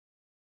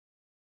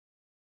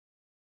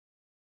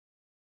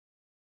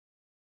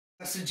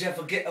Message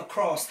ever get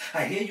across.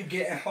 I hear you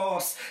getting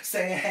hoarse,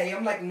 saying, hey,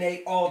 I'm like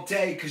Nate all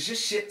day, cause your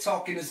shit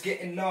talking is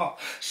getting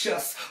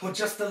nauseous, or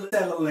just a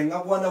settling.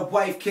 I want a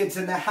wife, kids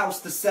in the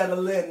house to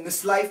settle in.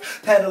 This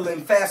life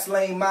pedaling, fast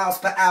lane, miles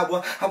per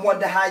hour. I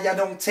wonder how y'all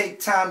don't take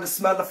time to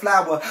smell the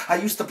flower. I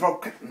used to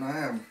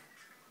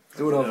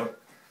do it over.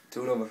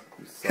 Do it over.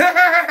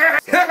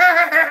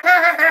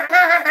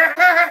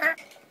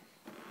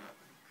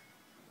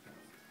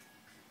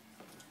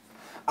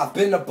 I've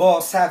been a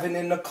boss, having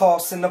in the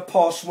cost in the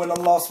Porsche. When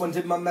I'm lost, when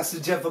did my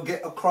message ever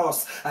get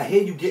across? I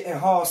hear you getting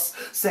hoarse,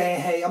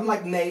 saying, hey, I'm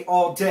like Nate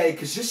all day,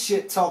 cause your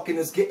shit talking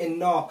is getting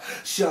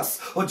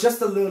nauseous, or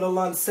just a little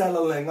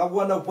unsettling. I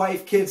want a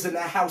wife, kids in the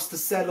house to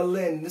settle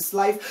in. This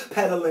life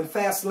pedaling,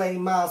 fast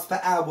lane, miles per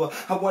hour.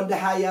 I wonder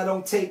how y'all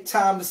don't take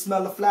time to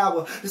smell a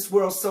flower. This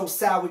world's so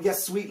sour, yet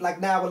sweet like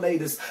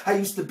now-a-laters. I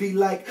used to be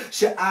like,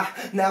 should I,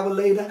 now or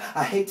later?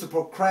 I hate to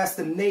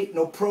procrastinate,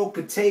 no pro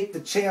could take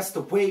the chance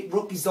to wait.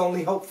 Rookies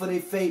only hope for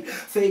their fate.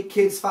 Fake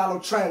kids follow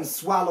trends,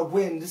 swallow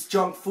wind. This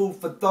junk food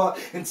for thought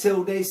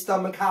until they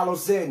stomach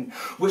hollows in.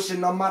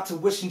 Wishing on my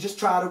tuition, just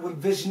try to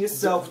envision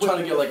yourself. I'm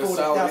trying to get like a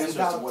solid answer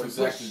to what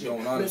exactly is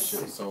going on and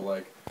shit. So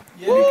like,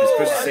 yeah, because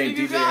Chris is saying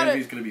DJ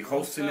Envy's gonna be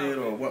hosting it,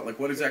 or what? Like,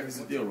 what exactly is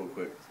the deal, real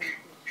quick?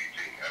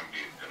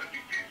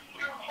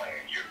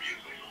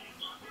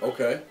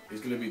 Okay,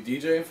 he's gonna be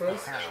DJing for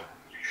us.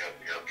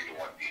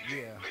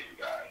 Yeah.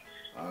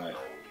 All right.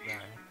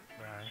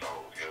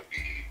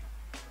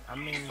 I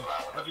mean,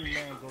 every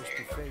man goes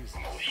through phases.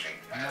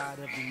 Not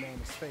every man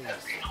is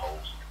phased.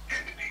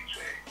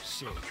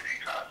 Shit.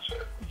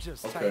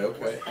 Just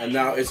okay. And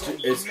now it's I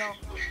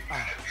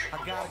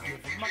gotta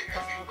give him my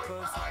car,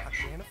 cause I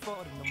can't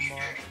afford it no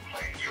more.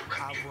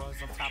 I was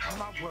on top of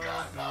my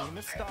world, being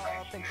a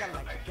star, think I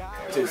like the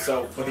guy. Okay,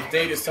 so for the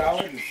date is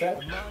solid, is that?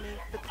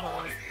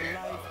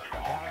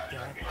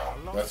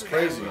 That's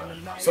crazy.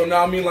 So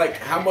now I mean, like,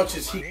 how much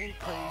is he?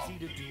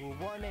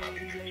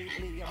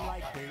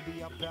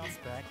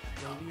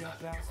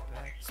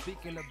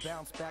 Speaking of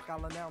bounce back,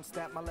 I'll announce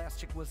that my last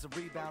chick was a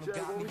rebound.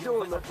 What we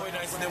doing, man? Way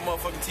nice in that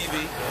motherfucking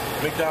TV.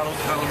 McDonald's,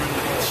 Harlem, the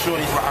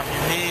shorties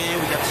rocking here.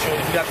 We got the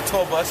shorties, we got the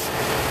tour bus.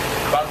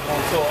 About to go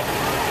on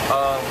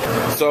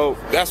tour. So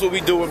that's what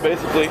we doing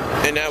basically.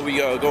 And now we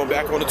going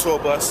back on the tour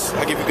bus.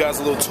 I'll give you guys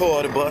a little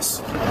tour of the bus,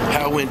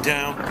 how it went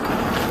down,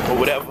 or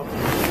whatever.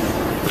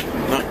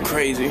 Nothing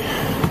crazy.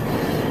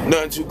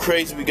 Nothing too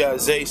crazy. We got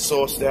Zay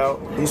sourced out.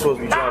 He's supposed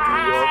to be driving to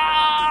New York.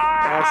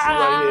 Ashley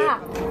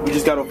right here. We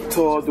just got off the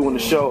tour doing the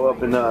show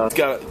up and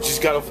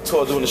just got off the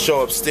tour doing the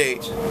show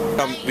upstage.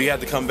 We had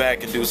to come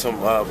back and do some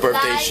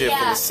birthday shit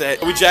for the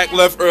set. We Jack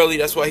left early,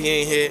 that's why he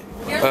ain't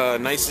here.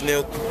 Nice and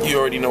ill, you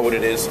already know what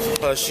it is.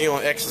 She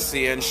on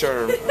ecstasy and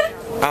Sherm.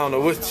 I don't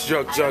know what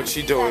drug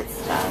she doing.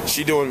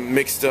 She doing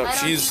mixed up.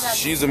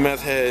 She's a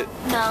meth head.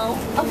 No.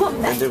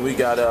 And then we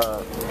got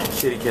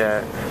Kitty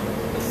Cat.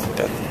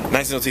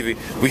 Nice and on TV.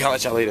 We holla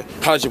at y'all later.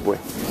 Holla at your boy.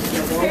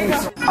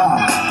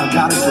 I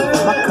gotta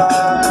give my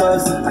car,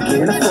 cause I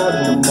can't afford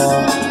it no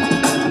more.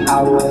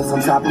 I was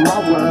on top of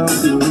my world,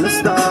 being a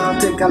star,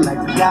 think I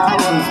like the guy I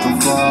was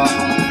before.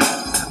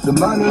 The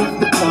money,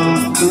 the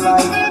clothes, the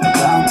life,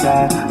 about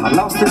that. I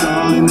lost it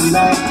all in the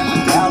night,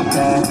 without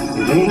that.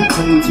 It ain't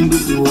crazy to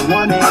do it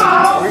 1 a.m.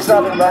 The reason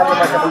I've been rapping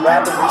like I've been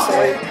rapping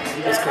recently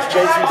is because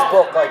Jay-Z's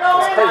book like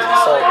was crazy.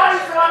 So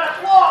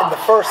in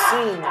the first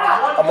scene,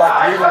 I'm like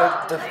reading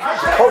the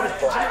coded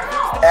book.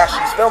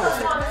 Ashley's filming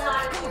it.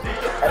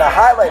 And I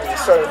highlighted a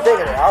certain thing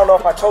in it. I don't know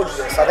if I told you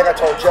this. I think I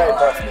told Jay,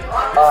 but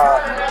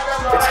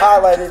it's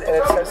highlighted and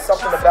it says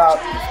something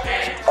about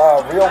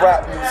real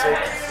rap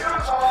music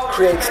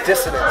creates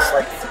dissonance.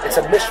 Like, it's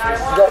a mystery.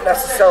 You don't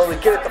necessarily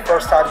get it the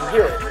first time you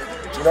hear it.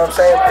 You know what I'm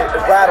saying?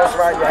 It rattles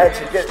around your head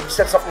to get it. You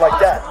said something like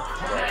that.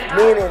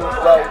 Meaning,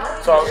 like...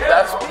 So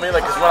that's, I mean,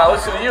 like, cause when I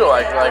listen to you,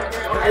 like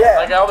yeah.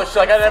 Like all this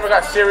shit, like I never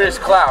got serious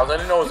clouds. I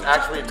didn't know it was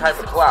actually a type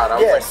of cloud. I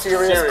was like,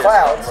 serious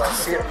clouds.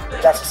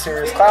 That's a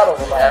serious cloud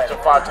over my head.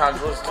 After 5 times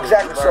listening to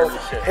exactly. So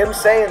him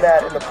saying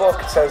that in the book,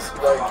 it says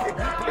like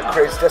it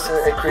creates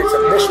dissonance. It creates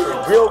a mystery.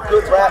 Real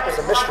good rap is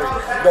a mystery.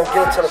 You don't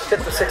get it until the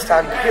 5th or 6th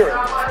time you hear it.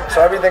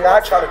 So everything I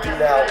try to do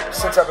now,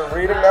 since I've been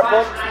reading that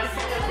book,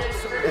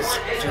 is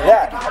do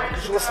that.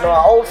 Because you listen to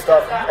our old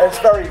stuff, and it's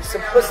very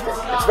simplistic.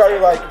 It's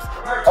very like,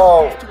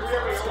 oh,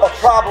 a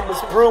problem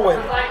is brewing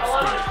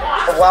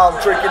while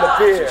I'm drinking a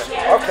beer.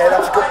 Okay,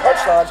 that's a good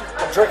punchline.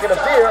 I'm drinking a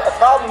beer, a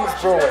problem is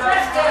brewing. You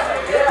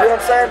know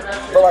what I'm saying?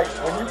 But like,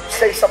 when you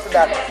say something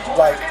that,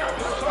 like,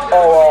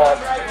 oh,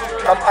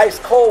 I'm ice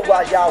cold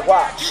while y'all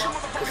watch,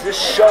 because this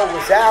show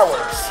is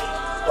ours.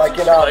 Like,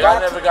 you know, like, I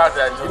never got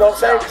that. You know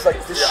what I'm saying? It's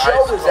like, this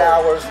show is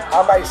ours,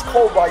 I'm ice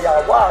cold while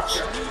y'all watch,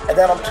 and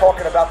then I'm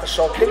talking about the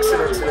Sean Kingston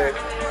incident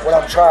when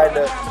I'm trying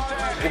to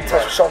get in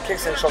touch with Sean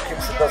Kingston, and Sean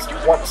Kingston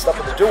doesn't want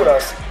nothing to do with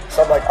us.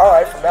 So I'm like,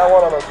 alright, from now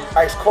on I'm gonna be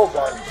ice cold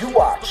while you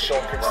watch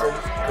Sean Kingston,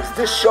 because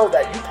this show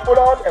that you put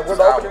on and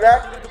we're opening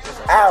that is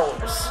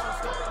ours.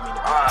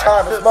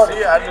 Time is money.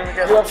 Yeah, I didn't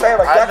get you know what I'm saying?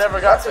 Like, I never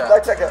got that.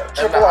 That's like a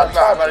triple on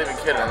time. I'm not even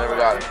kidding, I never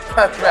got it.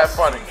 That's that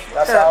funny.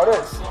 That's how it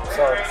is. So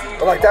So,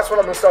 but like that's what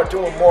I'm gonna start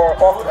doing more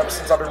often ever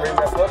since I've been reading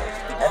that book.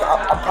 And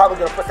I'm probably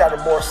gonna put that in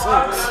more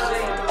scenes.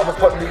 I'm gonna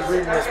put me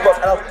reading this book.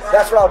 And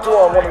that's what I'll do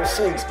on one of the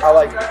scenes.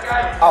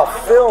 I'll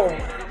film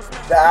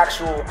the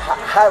actual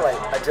highlight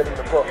I did in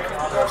the book. You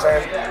know what I'm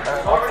saying?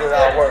 And hopefully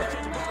that'll work.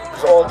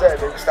 Because all day,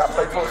 maybe stop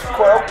playing post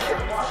record. Okay.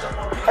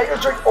 How you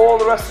gonna drink all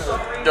the rest of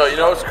it? Yo, you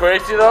know what's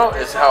crazy though?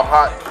 Is how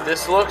hot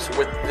this looks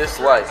with this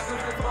light.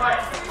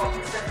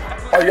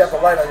 Oh, you have the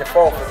light on your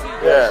phone.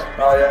 Yeah.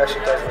 Oh yeah, that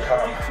shit does look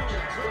hot.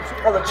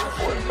 I'll let you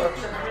pour it, bro.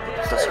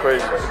 That's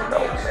crazy. No,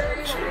 man.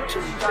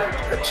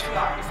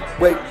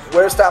 Wait,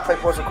 where's stop play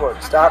post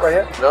record? Stop right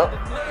here? No.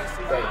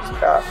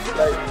 Stop.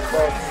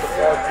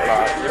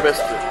 You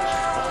missed it.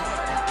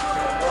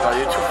 No,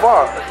 you're too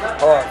far.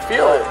 Hold on.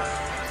 Feel it.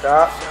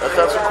 Stop.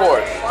 That's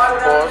record.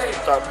 Pause.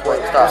 Stop. Play.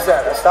 Stop. What's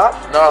that? That stop?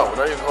 No,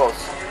 not even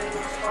close.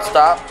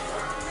 Stop.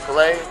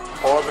 Play.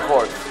 Pause.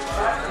 Record.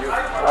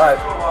 Alright.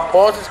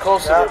 Pause is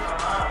close to it.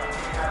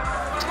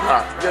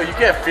 Yo, you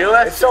can't feel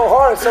that? It's so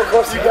hard. It's so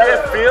close You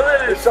together. can't feel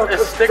it? It's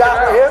sticking stop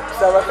out. Right here?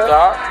 Stop right there?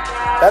 Stop.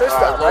 That is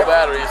stop, Low right?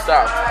 battery.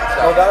 Stop.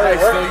 No battery.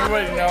 Hey, so you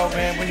already know,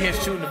 man, we're here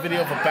shooting a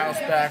video for Bounce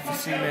Back for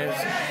Cee Mizz,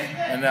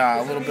 and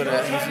a little bit of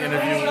easy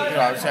interview. You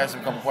know, I just asked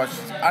him a couple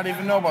questions. I didn't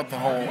even know about the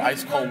whole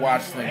ice cold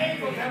watch thing.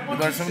 You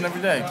learn something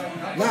every day.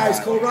 Nice,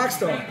 cold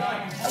rockstar.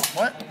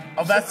 What?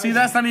 Oh, that's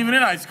not even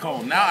in ice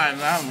cold. Now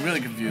I'm really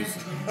confused.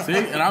 See,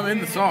 and I'm in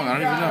the song. I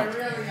don't even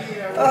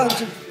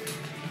know.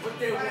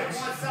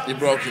 You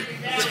broke it.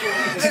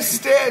 This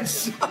stand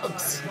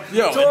sucks.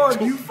 Yo,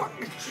 Dawn, you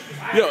fucking.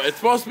 Yo, it's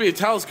supposed to be a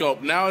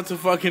telescope. Now it's a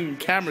fucking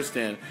camera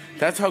stand.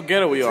 That's how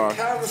ghetto we are.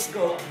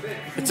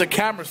 It's a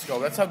camera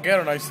scope. That's how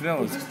ghetto Nice and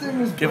Ill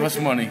is. Give us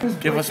money.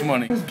 Give us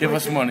money. Give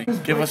us money.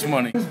 Give us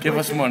money. Give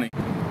us money.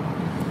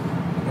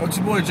 Well, it's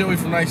your boy Joey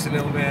from Nice and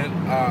Ill, man.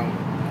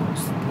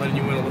 Just letting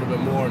you in a little bit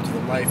more into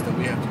the life that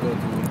we have to go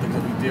through and things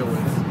that we deal with.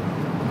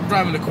 I'm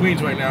driving to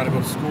Queens right now to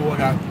go to school. I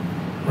got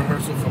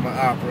rehearsal for my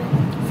opera.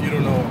 If you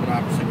don't know, I'm an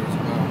opera singer as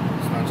well.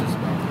 It's not just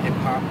about hip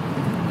hop,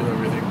 do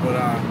everything. But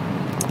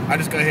I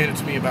just got handed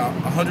to me about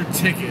 100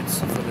 tickets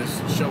for this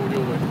show we're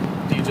doing with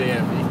DJ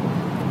Envy.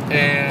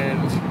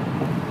 And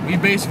we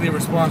basically are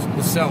responsible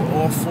to sell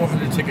all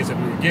 400 tickets that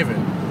we were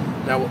given.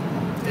 Now,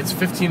 it's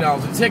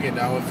 $15 a ticket.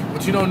 Now,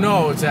 what you don't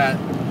know is that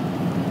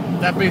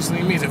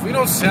basically means if we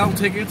don't sell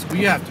tickets,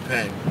 we have to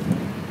pay.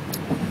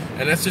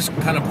 And that's just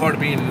kind of part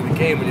of being in the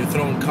game when you're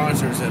throwing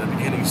concerts at a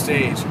beginning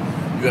stage.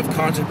 You have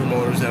concert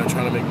promoters that are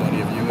trying to make money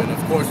of you, and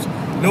of course,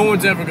 no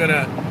one's ever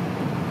gonna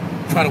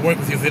try to work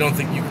with you if they don't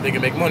think they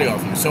can make money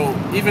off you. So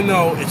even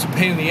though it's a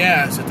pain in the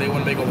ass that they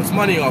want to make all this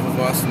money off of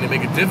us and they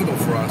make it difficult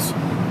for us,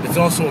 it's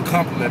also a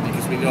compliment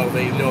because we know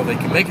they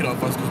can make it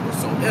off us because we're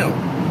so ill.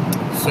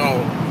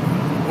 So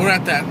we're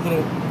at that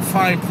little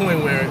fine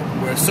point where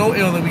we're so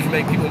ill that we can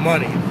make people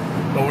money,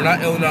 but we're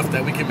not ill enough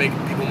that we can make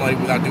people money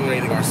without doing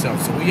anything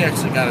ourselves. So we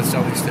actually got to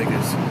sell these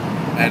tickets.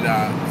 And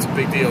it's a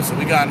big deal. So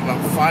we got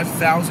about 5,000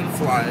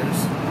 flyers.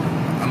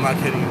 I'm not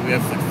kidding you. We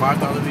have like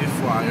 5,000 of these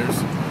flyers.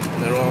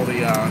 They're all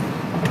the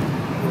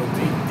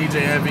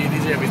DJ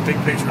Envy's big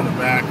picture in the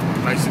back.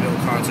 Nice and Ill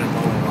concert,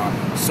 blah, blah,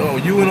 blah. So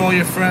you and all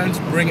your friends,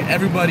 bring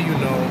everybody you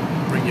know.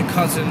 Bring your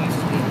cousins,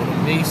 your little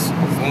niece,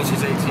 as long as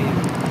she's 18.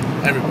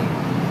 Everybody.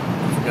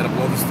 We got to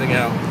blow this thing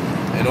out.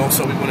 And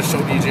also we want to show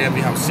DJ Envy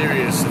how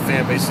serious the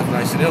fan base of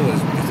Nice and Ill is.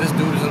 Because this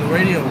dude is on the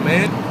radio,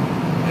 man.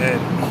 And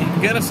he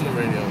can get us on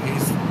the radio.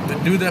 He's the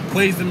dude that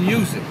plays the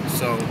music.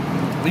 So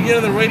we get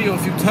on the radio a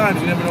few times,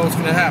 you never know what's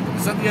gonna happen.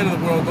 It's not the end of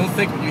the world. Don't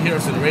think when you hear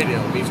us on the radio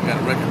it means we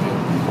got a record deal.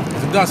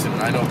 Because it doesn't.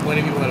 I know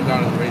plenty of people that have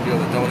gone on the radio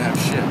that don't have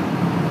shit.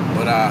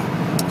 But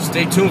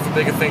stay tuned for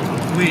bigger things.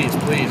 But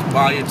please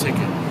buy your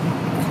ticket.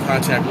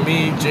 Contact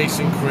me,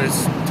 Jason,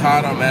 Chris,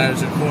 Todd, our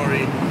manager,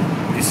 Corey,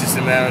 the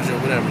assistant manager,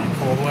 whatever. You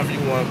call whoever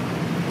you want.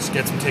 Just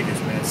get some tickets,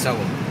 man. Sell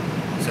them.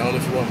 Sell them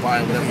if you want to buy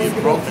them, whatever.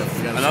 You broke them.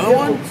 You got another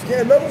one?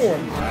 Yeah, another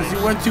one. Because you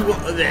went too.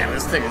 Damn,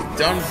 this thing is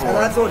done for. And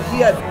I thought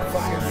he had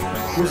fucking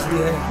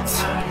grizzly hands.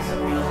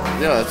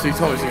 Yeah, that's what he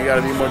told me. So you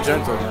gotta be more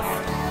gentle.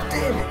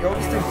 Damn it, yo,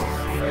 this thing.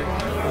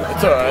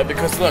 It's alright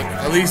because look,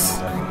 at least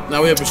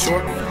now we have a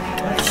short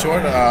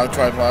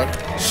tripod.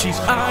 She's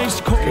ice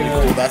cold. Pretty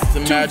cool. That's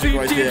the magic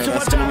right there.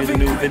 That's gonna be the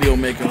new video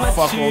maker.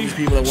 Fuck all these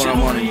people that want our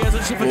money.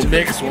 We'll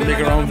make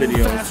our own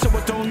videos.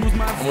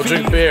 And we'll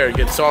drink beer and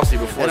get saucy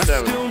before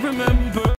 7.